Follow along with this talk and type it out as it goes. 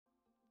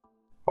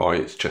Hi,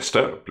 it's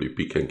Chester, Blue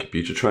Beacon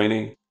Computer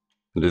Training,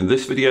 and in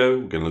this video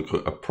we're going to look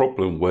at a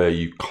problem where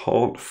you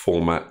can't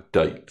format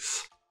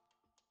dates.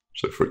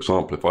 So for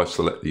example, if I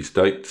select these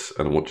dates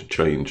and I want to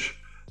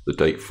change the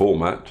date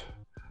format,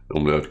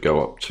 normally I'd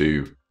go up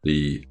to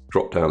the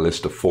drop-down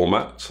list of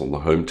formats on the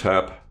Home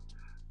tab,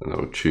 and I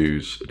would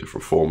choose a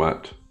different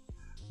format.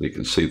 And you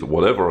can see that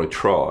whatever I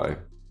try,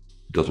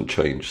 it doesn't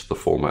change the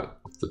format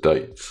of the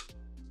dates.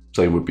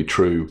 Same would be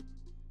true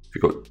if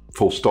you've got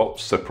full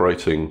stops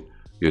separating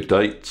your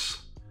dates.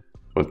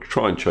 If I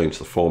try and change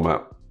the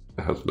format,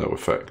 it has no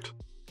effect.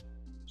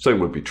 Same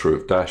would be true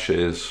of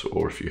dashes,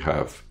 or if you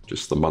have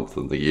just the month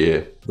and the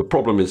year. The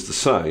problem is the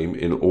same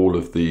in all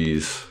of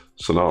these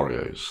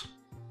scenarios.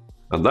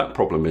 And that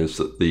problem is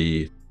that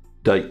the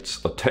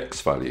dates are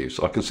text values.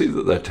 I can see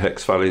that they're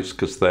text values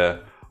because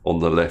they're on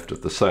the left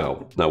of the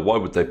cell. Now, why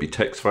would they be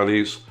text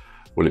values?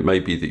 Well, it may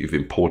be that you've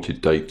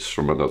imported dates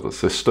from another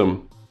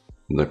system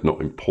and they've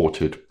not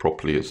imported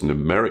properly as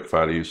numeric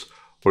values,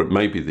 or it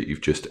may be that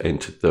you've just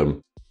entered them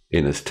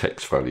in as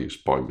text values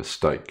by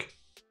mistake.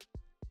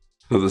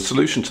 Now, the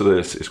solution to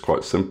this is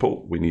quite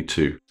simple. We need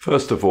to,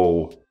 first of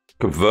all,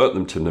 convert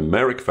them to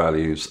numeric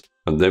values,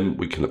 and then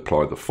we can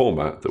apply the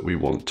format that we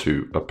want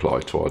to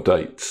apply to our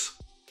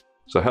dates.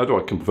 So how do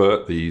I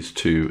convert these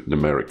to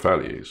numeric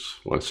values?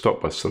 Well, I start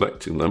by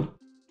selecting them,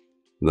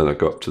 and then I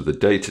go up to the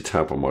Data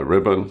tab on my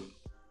ribbon,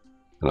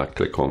 and I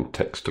click on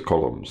Text to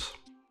Columns.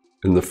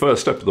 In the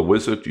first step of the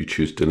wizard, you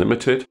choose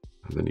Delimited,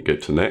 and then you go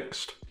to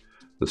Next.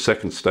 The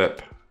second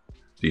step,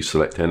 you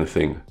select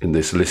anything in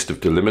this list of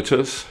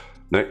delimiters,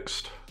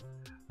 Next.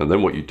 And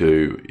then what you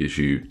do is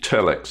you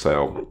tell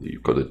Excel that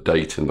you've got a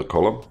date in the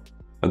column,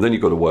 and then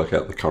you've got to work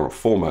out the current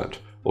format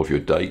of your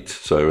date.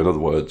 So in other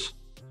words,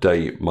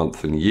 day,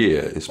 month, and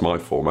year is my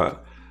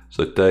format.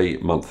 So day,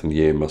 month, and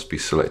year must be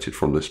selected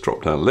from this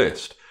drop-down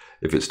list.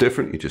 If it's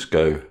different, you just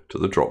go to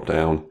the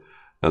drop-down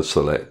and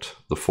select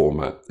the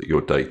format that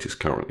your date is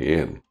currently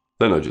in.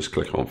 Then I just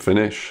click on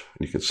Finish,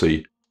 and you can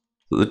see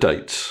that the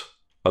dates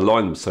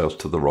align themselves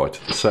to the right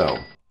of the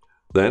cell.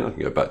 Then I can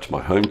go back to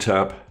my Home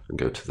tab and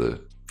go to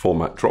the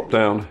Format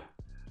drop-down,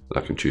 and I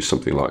can choose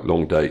something like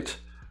Long Date,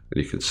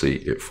 and you can see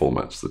it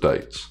formats the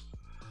dates.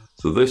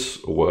 So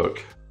this will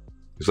work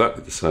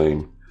exactly the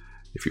same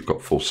if you've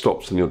got full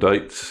stops in your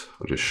dates.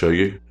 I'll just show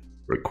you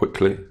very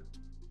quickly.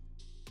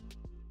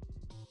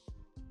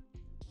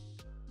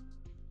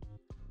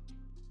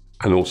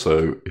 And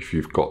also if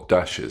you've got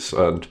dashes,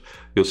 and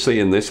you'll see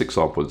in this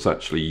example it's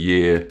actually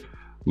year,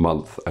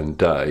 month, and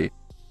day.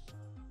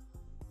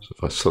 So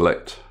if I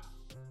select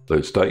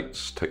those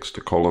dates, Text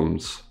to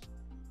Columns,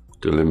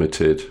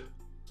 Delimited,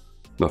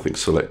 nothing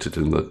selected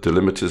in the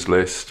delimiters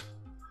list.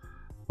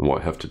 And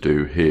what I have to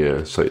do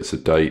here, say it's a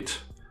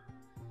date,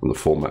 and the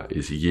format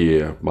is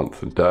year,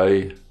 month, and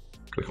day.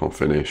 Click on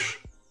Finish,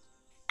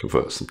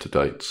 converts them to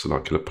dates, and I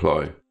can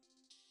apply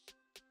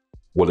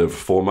whatever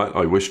format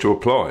I wish to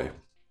apply.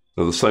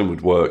 Now the same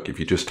would work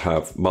if you just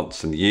have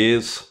months and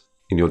years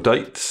in your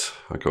dates.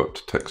 I go up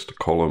to Text to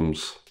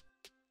Columns,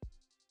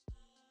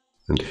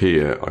 and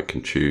here I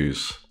can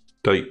choose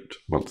date,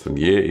 month, and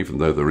year, even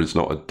though there is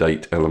not a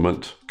date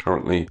element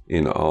currently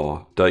in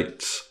our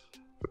dates.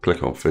 I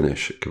click on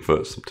Finish, it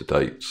converts them to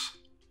dates,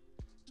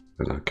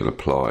 and I can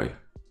apply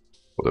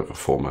whatever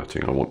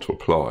formatting I want to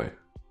apply.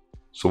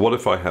 So what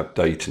if I have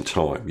date and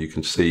time? You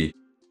can see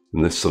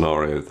in this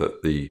scenario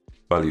that the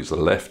values are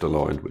left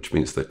aligned, which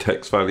means they're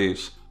text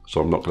values. So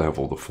I'm not going to have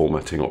all the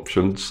formatting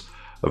options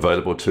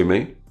available to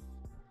me.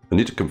 I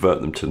need to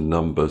convert them to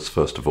numbers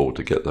first of all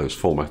to get those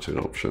formatting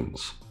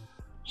options.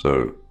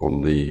 So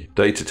on the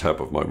Data tab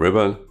of my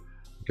ribbon,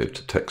 I go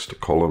to Text to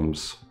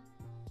Columns,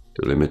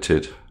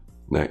 Delimited,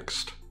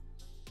 Next,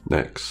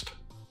 Next.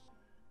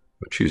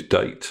 I choose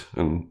Date,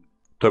 and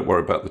don't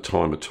worry about the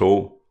time at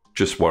all.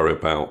 Just worry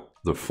about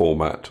the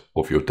format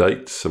of your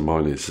dates. So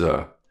mine is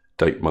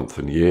date, month,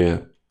 and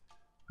year.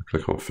 I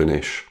click on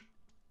Finish.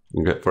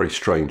 You get a very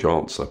strange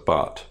answer,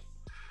 but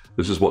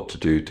this is what to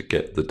do to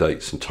get the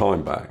dates and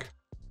time back.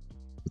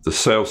 With the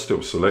cell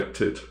still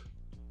selected,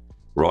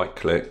 right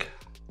click,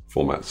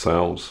 Format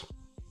Cells.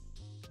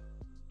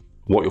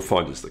 What you'll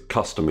find is that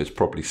custom is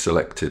probably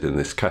selected in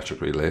this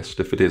category list.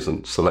 If it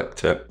isn't,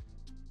 select it.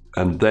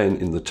 And then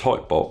in the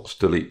type box,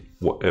 delete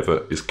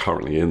whatever is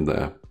currently in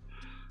there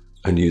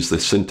and use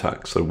this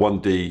syntax. So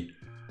 1D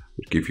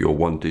would give you a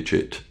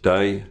 1-digit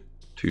day,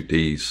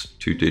 2Ds,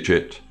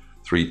 2-digit,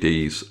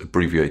 3Ds,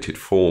 abbreviated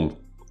form,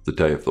 the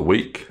day of the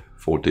week,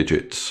 4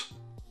 digits,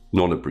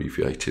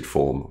 non-abbreviated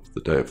form of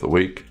the day of the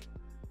week,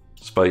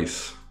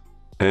 space,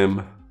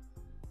 M,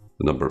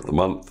 the number of the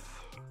month,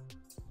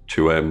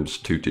 2 M's,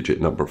 2-digit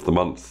number of the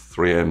month,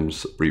 3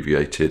 M's,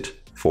 abbreviated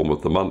form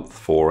of the month,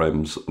 4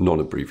 M's,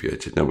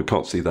 non-abbreviated. Now we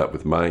can't see that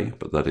with May,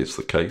 but that is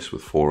the case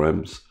with 4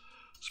 M's,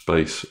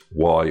 space,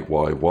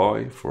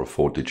 YYY for a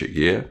 4-digit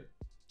year,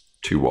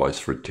 2 Y's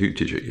for a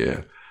 2-digit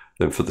year.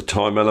 Then for the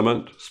time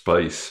element,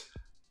 space,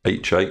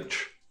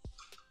 HH,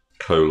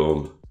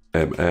 colon,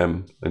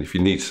 MM, and if you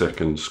need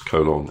seconds,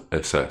 colon,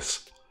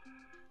 SS.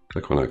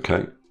 Click on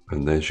OK,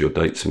 and there's your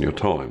dates and your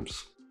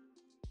times.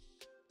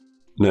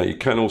 Now you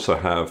can also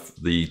have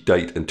the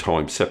date and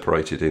time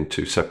separated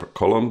into separate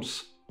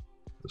columns.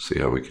 Let's see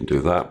how we can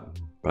do that.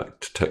 Back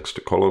to text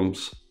to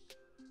columns,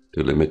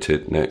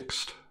 delimited,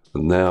 next.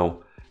 And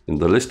now in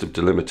the list of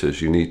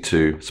delimiters, you need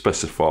to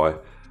specify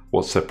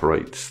what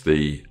separates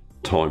the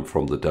time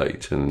from the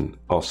date. In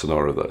our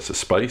scenario, that's a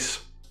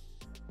space.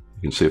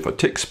 You can see if I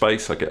tick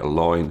space, I get a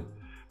line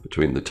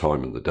between the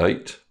time and the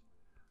date.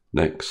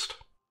 Next.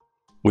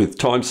 With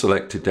time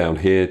selected down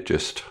here,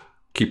 just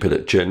keep it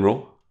at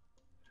general.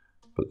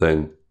 But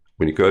then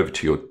when you go over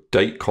to your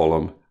date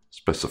column,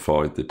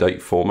 specify the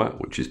date format,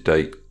 which is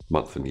date,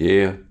 month and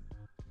year.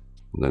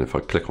 And then if I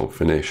click on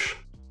finish,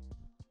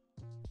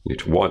 I need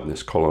to widen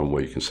this column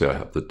where you can see I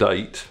have the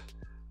date.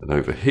 And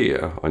over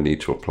here, I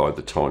need to apply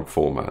the time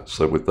format.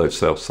 So with those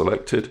cells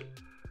selected,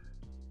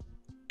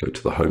 go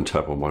to the Home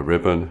tab on my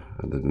ribbon,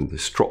 and then in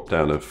this drop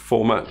down of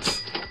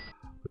formats,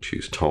 I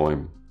choose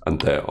time,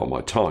 and there are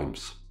my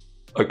times.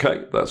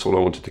 Okay, that's all I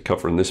wanted to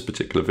cover in this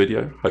particular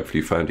video. Hopefully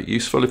you found it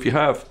useful. If you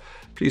have,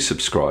 please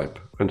subscribe,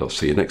 and I'll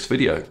see you next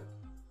video.